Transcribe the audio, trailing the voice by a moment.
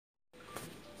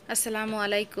আসসালামু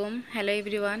আলাইকুম। Hello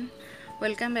everyone,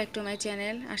 welcome back to my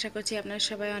channel. আশা করছি আপনারা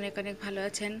সবাই অনেক অনেক ভালো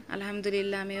আছেন।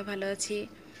 আলহামদুলিল্লাহ আমিও ভালো আছি।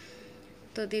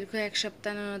 তো দীর্ঘ এক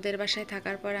সপ্তাহ ননদের বাসায়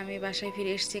থাকার পর আমি বাসায়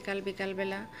ফিরে এসেছি কাল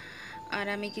বিকালবেলা। আর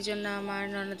আমি কি জন্য আমার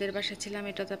ননদের বাসায় ছিলাম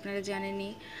এটা তো আপনারা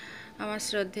জানেনই। আমার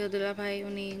শ্রদ্ধেয় দুলা ভাই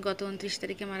উনি গত 29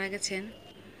 তারিখে মারা গেছেন।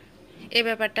 এই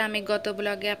ব্যাপারটা আমি গত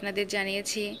ব্লগে আপনাদের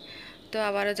জানিয়েছি, তো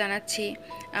আবারও জানাচ্ছি।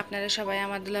 আপনারা সবাই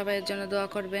আমার দুলা ভাইয়ের জন্য দোয়া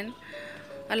করবেন,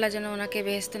 আল্লাহ যেন ওনাকে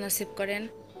বেহেশত নসিব করেন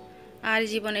আর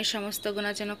জীবনের সমস্ত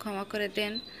গুনাহ যেন ক্ষমা করে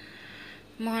দেন।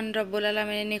 মহান রব্বুল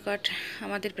আলামিনের নিকট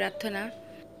আমাদের প্রার্থনা।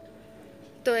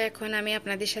 তো এখন আমি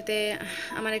আপনাদের সাথে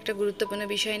আমার একটা গুরুত্বপূর্ণ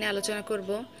বিষয় নিয়ে আলোচনা করব।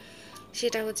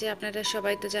 সেটা হচ্ছে, আপনারা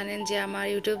সবাই তো জানেন যে আমার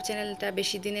ইউটিউব চ্যানেলটা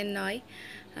বেশি দিনের নয়,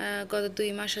 গত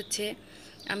 2 মাস হচ্ছে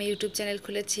আমি ইউটিউব চ্যানেল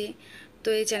খুলেছি। তো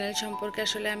এই চ্যানেল সম্পর্কে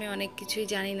আসলে আমি অনেক কিছুই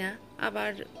জানি না,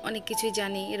 আবার অনেক কিছুই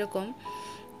জানি এরকম।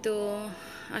 তো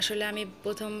আসলে আমি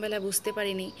প্রথম বেলা বুঝতে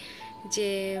পারিনি যে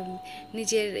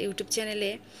নিজের ইউটিউব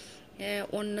চ্যানেলে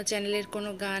অন্য চ্যানেলের কোনো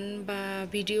গান বা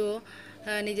ভিডিও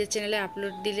নিজের চ্যানেলে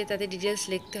আপলোড দিলে তাতে ডিটেলস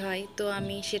লিখতে হয়। তো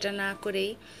আমি সেটা না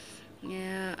করেই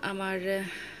আমার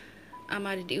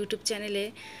আমার ইউটিউব চ্যানেলে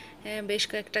বেশ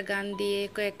কয়েকটা গান দিয়ে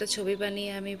কয়েকটা ছবি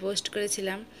বানিয়ে আমি পোস্ট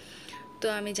করেছিলাম। তো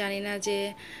আমি জানি না যে,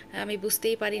 আমি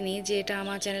বুঝতেই পারিনি যে এটা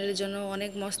আমার চ্যানেলের জন্য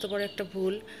অনেক মস্ত বড় একটা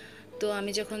ভুল। তো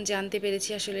আমি যখন জানতে পেরেছি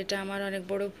আসলে এটা আমার অনেক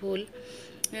বড় ভুল,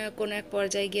 কোনো এক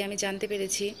পর্যায়ে গিয়ে আমি জানতে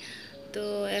পেরেছি। তো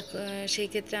সেই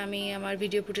ক্ষেত্রে আমি আমার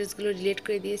ভিডিও ফুটেজগুলো ডিলিট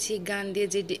করে দিয়েছি।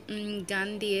 গান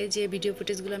দিয়ে যে ভিডিও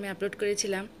ফুটেজগুলো আমি আপলোড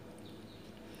করেছিলাম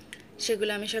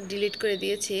সেগুলো আমি সব ডিলিট করে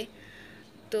দিয়েছি।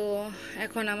 তো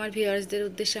এখন আমার ভিউয়ার্সদের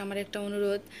উদ্দেশ্যে আমার একটা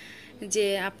অনুরোধ যে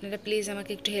আপনারা প্লিজ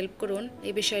আমাকে একটু হেল্প করুন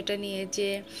এই বিষয়টা নিয়ে, যে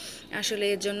আসলে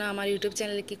এর জন্য আমার ইউটিউব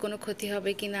চ্যানেলে কি কোনো ক্ষতি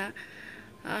হবে কি না।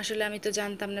 আসলে আমি তো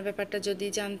জানতাম না ব্যাপারটা, যদি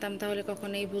জানতাম তাহলে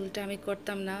কখনো এই ভুলটা আমি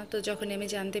করতাম না। তো যখন আমি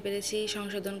জানতে পেরেছি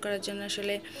সংশোধন করার জন্য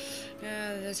আসলে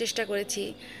চেষ্টা করেছি।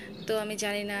 তো আমি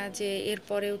জানি না যে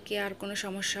এরপরেও কি আর কোনো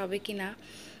সমস্যা হবে কি না।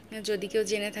 যদি কেউ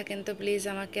জেনে থাকেন তো প্লিজ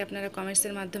আমাকে আপনারা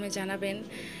কমেন্টসের মাধ্যমে জানাবেন,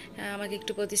 আমাকে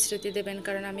একটু প্রতিশ্রুতি দেবেন,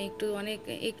 কারণ আমি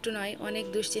একটু নয় অনেক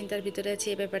দুশ্চিন্তার ভিতরে আছি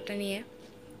এই ব্যাপারটা নিয়ে।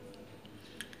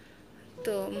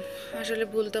 তো আসলে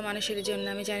ভুল তো মানুষের জন্য,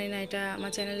 আমি জানি না এটা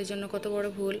আমার চ্যানেলের জন্য কত বড়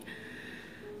ভুল।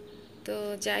 তো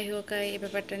যাই হোক, এই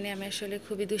ব্যাপারটা নিয়ে আমি আসলে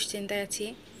খুবই দুশ্চিন্তায় আছি,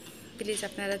 প্লিজ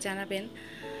আপনারা জানাবেন।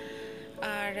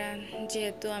 আর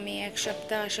যেহেতু আমি এক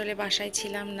সপ্তাহ আসলে বাসায়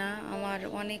ছিলাম না, আমার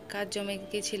অনেক কাজ জমে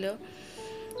গিয়েছিল।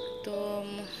 তো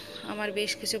আমার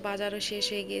বেশ কিছু বাজারও শেষ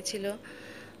হয়ে গিয়েছিল।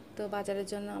 তো বাজারের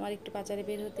জন্য আমার একটু বাজারে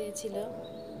বের হতে ছিল।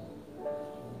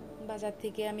 বাজার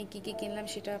থেকে আমি কি কি কিনলাম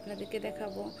সেটা আপনাদেরকে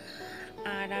দেখাবো।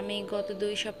 আর আমি গত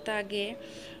 2 সপ্তাহ আগে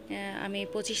আমি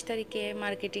 25 তারিখে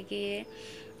মার্কেটে গিয়ে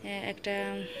একটা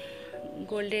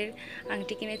গোল্ডের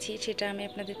আংটি কিনেছি, সেটা আমি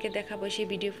আপনাদেরকে দেখাবো। সেই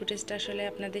ভিডিও ফুটেজটা আসলে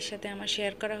আপনাদের সাথে আমার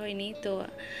শেয়ার করা হয়নি, তো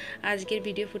আজকের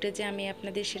ভিডিও ফুটেজে আমি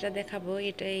আপনাদের সেটা দেখাবো।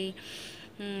 এই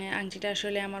আংটিটা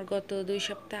আসলে আমার গত 2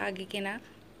 সপ্তাহ আগে কেনা।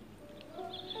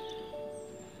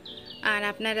 আর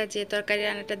আপনারা যে তরকারি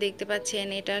রান্নাটা দেখতে পাচ্ছেন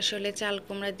এটা আসলে চাল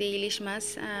কুমড়া দিয়ে ইলিশ মাছ,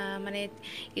 মানে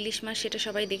ইলিশ মাছ সেটা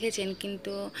সবাই দেখেছেন,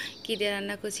 কিন্তু কী দিয়ে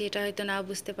রান্না করছি এটা হয়তো নাও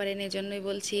বুঝতে পারেন, এজন্যই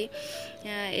বলছি।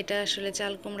 এটা আসলে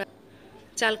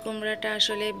চাল কুমড়াটা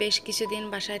আসলে বেশ কিছুদিন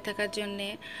বাসায় থাকার জন্যে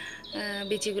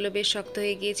বিচিগুলো বেশ শক্ত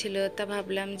হয়ে গিয়েছিল। তা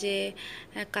ভাবলাম যে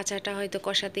কাঁচাটা হয়তো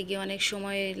কষাতে গিয়ে অনেক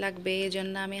সময় লাগবে,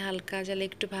 এজন্য আমি হালকা জালে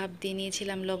একটু ভাপ দিয়ে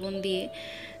নিয়েছিলাম লবণ দিয়ে,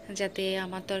 যাতে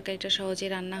আমার তরকারিটা সহজে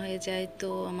রান্না হয়ে যায়। তো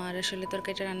আমার আসলে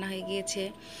তরকারিটা রান্না হয়ে গিয়েছে।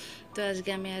 তো আজকে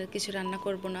আমি আর কিছু রান্না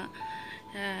করব না,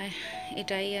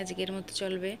 এটাই আজকের মতো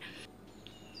চলবে।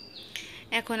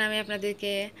 এখন আমি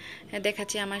আপনাদেরকে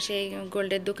দেখাচ্ছি আমার সেই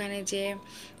গোল্ডের দোকানে যে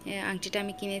আংটিটা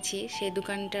আমি কিনেছি। সেই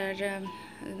দোকানটার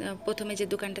প্রথমে যে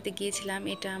দোকানটাতে গিয়েছিলাম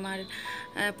এটা আমার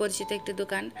পরিচিত একটি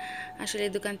দোকান। আসলে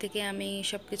এই দোকান থেকে আমি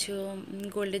সব কিছু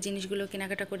গোল্ডের জিনিসগুলো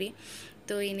কেনাকাটা করি।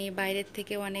 তো ইনি বাইরের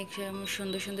থেকে অনেক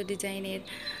সুন্দর সুন্দর ডিজাইনের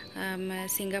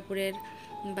সিঙ্গাপুরের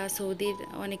বা সৌদির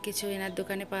অনেক কিছু এনার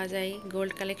দোকানে পাওয়া যায়,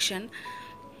 গোল্ড কালেকশন।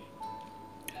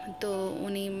 তো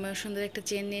উনি সুন্দর একটা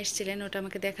চেন নিয়ে এসেছিলেন, ওটা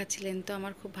আমাকে দেখাচ্ছিলেন, তো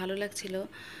আমার খুব ভালো লাগছিল,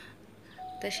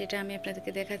 তা সেটা আমি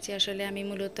আপনাদেরকে দেখাচ্ছি। আসলে আমি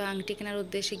মূলত আংটি কেনার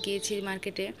উদ্দেশ্যে গিয়েছি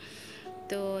মার্কেটে,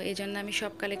 তো এই জন্য আমি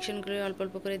সব কালেকশনগুলো অল্প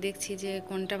অল্প করে দেখছি যে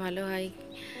কোনটা ভালো হয়।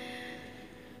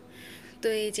 তো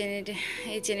এই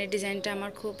চেনের ডিজাইনটা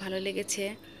আমার খুব ভালো লেগেছে।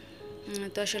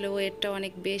 তো আসলে ওয়েটটা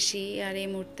অনেক বেশি, আর এই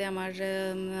মুহূর্তে আমার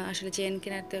আসলে চেন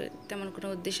কেনার তেমন কোনো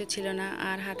উদ্দেশ্য ছিল না।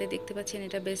 আর হাতে দেখতে পাচ্ছেন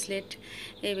এটা ব্রেসলেট,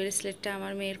 এই ব্রেসলেটটা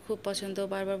আমার মেয়ের খুব পছন্দ,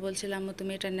 বারবার বলছিলাম আম্মু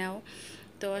তুমি এটা নাও।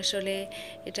 তো আসলে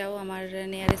এটাও আমার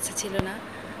নেওয়ার ইচ্ছা ছিল না।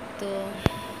 তো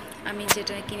আমি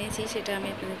যেটা কিনেছি সেটা আমি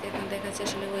আপনাদেরকে এখন দেখাচ্ছি।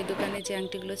 আসলে ওই দোকানে যে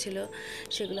আংটিগুলো ছিল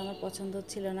সেগুলো আমার পছন্দ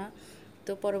হচ্ছিল না,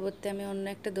 তো পরবর্তী আমি অন্য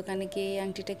একটা দোকানে গিয়ে এই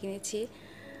আংটিটা কিনেছি।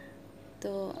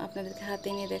 তো আপনাদেরকে হাতে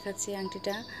নিয়ে দেখাচ্ছি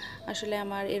আংটিটা। আসলে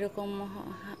আমার এরকম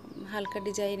হালকা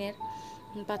ডিজাইনের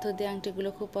পাথর দিয়ে আংটিগুলো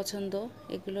খুব পছন্দ।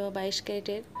 এগুলো 22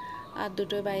 ক্যারেটের আর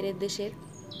দুটোই বাইরের দেশের।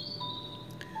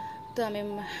 তো আমি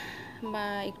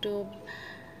একটু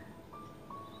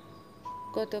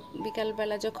গত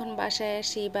বিকালবেলা যখন বাসায়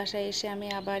আসি, বাসায় এসে আমি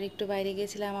আবার একটু বাইরে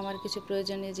গিয়েছিলাম আমার কিছু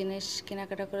প্রয়োজনীয় জিনিস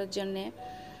কেনাকাটা করার জন্যে।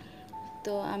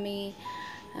 তো আমি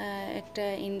একটা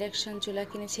ইন্ডাকশন চুলা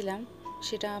কিনেছিলাম,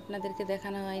 সেটা আপনাদেরকে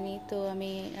দেখানো হয়নি। তো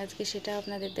আমি আজকে সেটা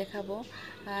আপনাদের দেখাবো,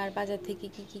 আর বাজার থেকে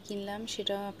কি কি কিনলাম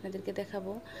সেটাও আপনাদেরকে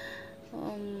দেখাবো।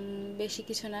 বেশি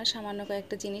কিছু না, সামান্য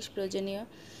কয়েকটা জিনিস প্রয়োজনীয়।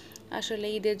 আসলে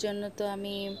ঈদের জন্য তো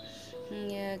আমি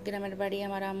গ্রামের বাড়ি,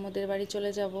 আমার আম্মুদের বাড়ি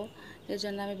চলে যাব। এর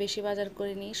জন্য আমি বেশি বাজার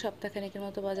করিনি, সপ্তাহখানেকের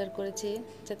মতো বাজার করেছি,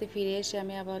 যাতে ফিরে এসে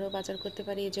আমি আবারও বাজার করতে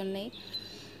পারি, এই জন্যেই।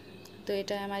 তো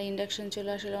এটা আমার ইন্ডাকশন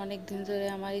চুলা। আসলে অনেক দিন ধরে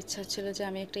আমার ইচ্ছা ছিল যে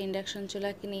আমি একটা ইন্ডাকশন চুলা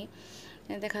কিনি।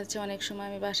 দেখা যাচ্ছে অনেক সময়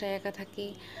আমি বাসায় একা থাকি,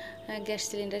 গ্যাস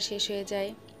সিলিন্ডার শেষ হয়ে যায়,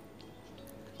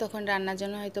 তখন রান্নার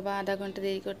জন্য হয়তো বা আধা ঘন্টা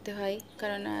দেরি করতে হয়।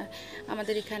 কারণ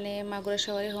আমাদের এখানে মাগুরা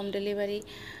শহরে হোম ডেলিভারি,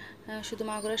 শুধু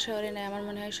মাগুরা শহরে নয়, আমার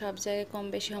মনে হয় সব জায়গায় কম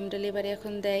বেশি হোম ডেলিভারি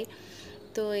এখন দেয়।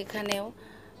 তো এখানেও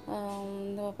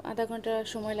আধা ঘন্টা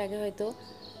সময় লাগে হয়তো।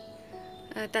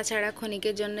 তাছাড়া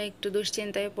ক্ষণিকের জন্য একটু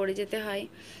দুশ্চিন্তায় পড়ে যেতে হয়।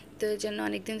 তো এর জন্য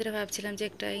অনেক দিন ধরে ভাবছিলাম যে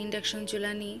একটা ইন্ডাকশন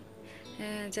চুলা নিই,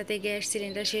 যাতে গ্যাস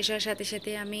সিলিন্ডার শেষ হওয়ার সাথে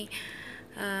সাথে আমি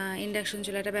ইন্ডাকশন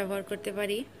চুলাটা ব্যবহার করতে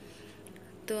পারি।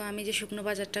 তো আমি যে শুকনো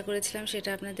বাজারটা করেছিলাম সেটা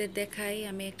আপনাদের দেখাই।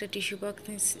 আমি একটা টিস্যু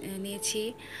বক্স নিয়েছি,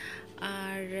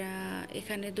 আর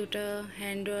এখানে দুটো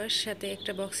হ্যান্ড ওয়াশ, সাথে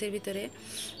একটা বক্সের ভিতরে,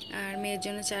 আর মেয়ের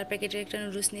জন্য 4 প্যাকেটের একটা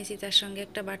নুডলস নিয়েছি, তার সঙ্গে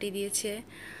একটা বাটি দিয়েছে,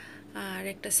 আর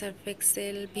একটা সার্ফ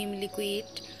এক্সেল, ভিম লিকুইড,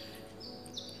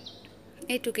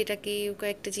 এই টুকিটাকি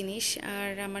কয়েকটা জিনিস। আর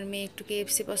আমার মেয়ে একটু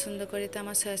KFC পছন্দ করে, তো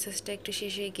আমার সয়া সসটা একটু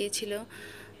শেষ হয়ে গিয়েছিল,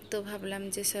 তো ভাবলাম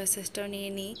যে সয়া সসটাও নিয়ে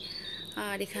নিই।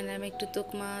 আর এখানে আমি একটু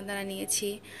তোকমা দানা নিয়েছি,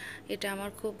 এটা আমার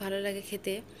খুব ভালো লাগে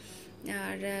খেতে।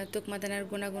 আর তোকমা দানার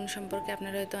গুণাগুণ সম্পর্কে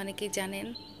আপনারা হয়তো অনেকেই জানেন।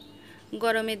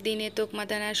 গরমের দিনে তোকমা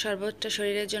দানার শরবতটা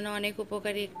শরীরের জন্য অনেক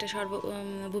উপকারী একটা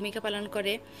ভূমিকা পালন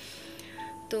করে।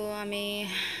 তো আমি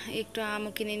একটু আমও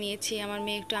কিনে নিয়েছি, আমার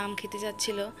মেয়ে একটু আম খেতে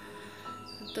চাচ্ছিল,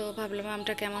 তো ভাবলাম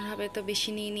আমটা কেমন হবে, তো বেশি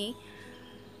নিয়ে নিই,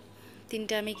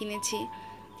 3টা আমি কিনেছি।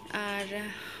 আর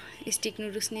স্টিক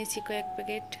নুডলস নিয়েছি কয়েক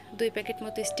প্যাকেট, 2 প্যাকেট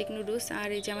মতো স্টিক নুডলস। আর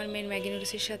এই যে আমার মেন ম্যাগি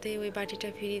নুডলসের সাথে ওই বাটিটা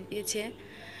ফিরিয়ে দিয়েছে।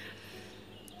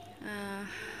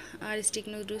 আর স্টিক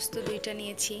নুডলস তো 2টা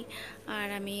নিয়েছি। আর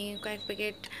আমি কয়েক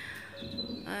প্যাকেট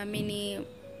মিনি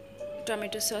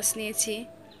টমেটো সস নিয়েছি।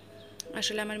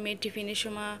 আসলে আমার মেয়ের টিফিনের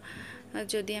সময়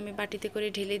যদি আমি বাটিতে করে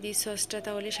ঢেলে দিই সসটা,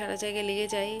 তাহলে সারা জায়গায় লেগে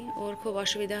যায়, ওর খুব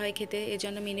অসুবিধা হয় খেতে।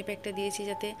 এজন্য মিনি প্যাকটা দিয়েছি,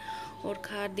 যাতে ওর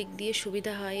খাওয়ার দিক দিয়ে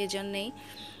সুবিধা হয়, এজন্যেই।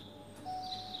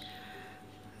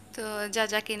 তো যা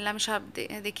যা কিনলাম সব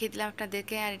দেখিয়ে দিলাম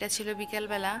আপনাদেরকে। আর এটা ছিল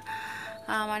বিকেলবেলা।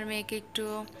 আমার মেয়েকে একটু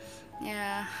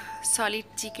সলিড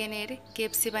চিকেনের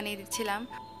KFC বানিয়ে দিচ্ছিলাম।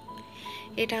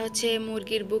 এটা হচ্ছে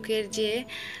মুরগির বুকের যে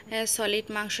সলিড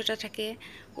মাংসটা থাকে,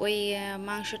 ওই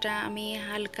মাংসটা আমি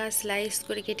হালকা স্লাইস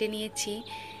করে কেটে নিয়েছি।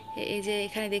 এই যে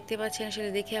এখানে দেখতে পাচ্ছেন, আসলে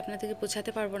দেখে আপনাদেরকে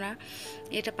বোঝাতে পারবো না।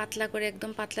 এটা পাতলা করে,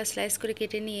 একদম পাতলা স্লাইস করে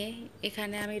কেটে নিয়ে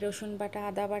এখানে আমি রসুন বাটা,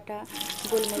 আদা বাটা,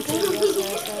 গোলমরিচ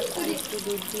আর একটু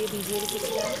দুধ দিয়ে ভিজিয়ে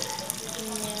রেখেছিলাম,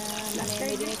 মানে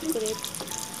ম্যারিনেট করে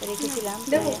রেখেছিলাম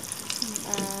প্রায়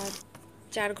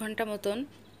 4 ঘন্টা মতন।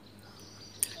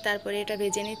 তারপরে এটা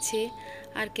ভেজে নিচ্ছি।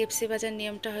 আর KFC ভাজার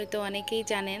নিয়মটা হয়তো অনেকেই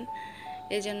জানেন,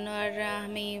 এজন্য আর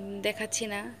আমি দেখাচ্ছি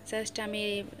না, জাস্ট আমি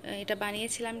এটা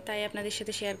বানিয়েছিলাম তাই আপনাদের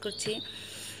সাথে শেয়ার করছি।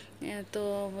 তো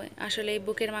আসলে এই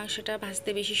বুকের মাংসটা ভাজতে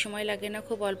বেশি সময় লাগে না,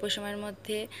 খুব অল্প সময়ের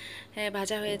মধ্যে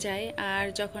ভাজা হয়ে যায়। আর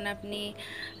যখন আপনি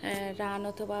রান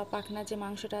অথবা পাখনা যে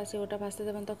মাংসটা আছে ওটা ভাজতে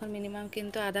যাবেন, তখন মিনিমাম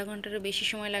কিন্তু আধা ঘন্টারও বেশি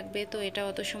সময় লাগবে। তো এটা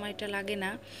অত সময়টা লাগে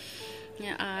না,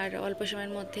 আর অল্প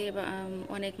সময়ের মধ্যে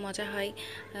অনেক মজা হয়,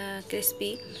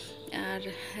 ক্রিসপি। আর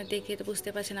দেখে তো বুঝতে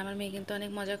পারছেন আমার মেয়ে কিন্তু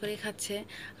অনেক মজা করে খাচ্ছে,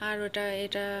 আর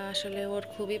এটা আসলে ওর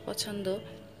খুবই পছন্দ।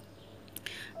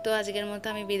 তো আজকের মতো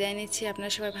আমি বিদায় নিচ্ছি।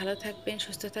 আপনারা সবাই ভালো থাকবেন,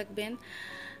 সুস্থ থাকবেন।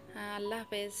 আল্লাহ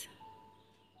হাফেজ।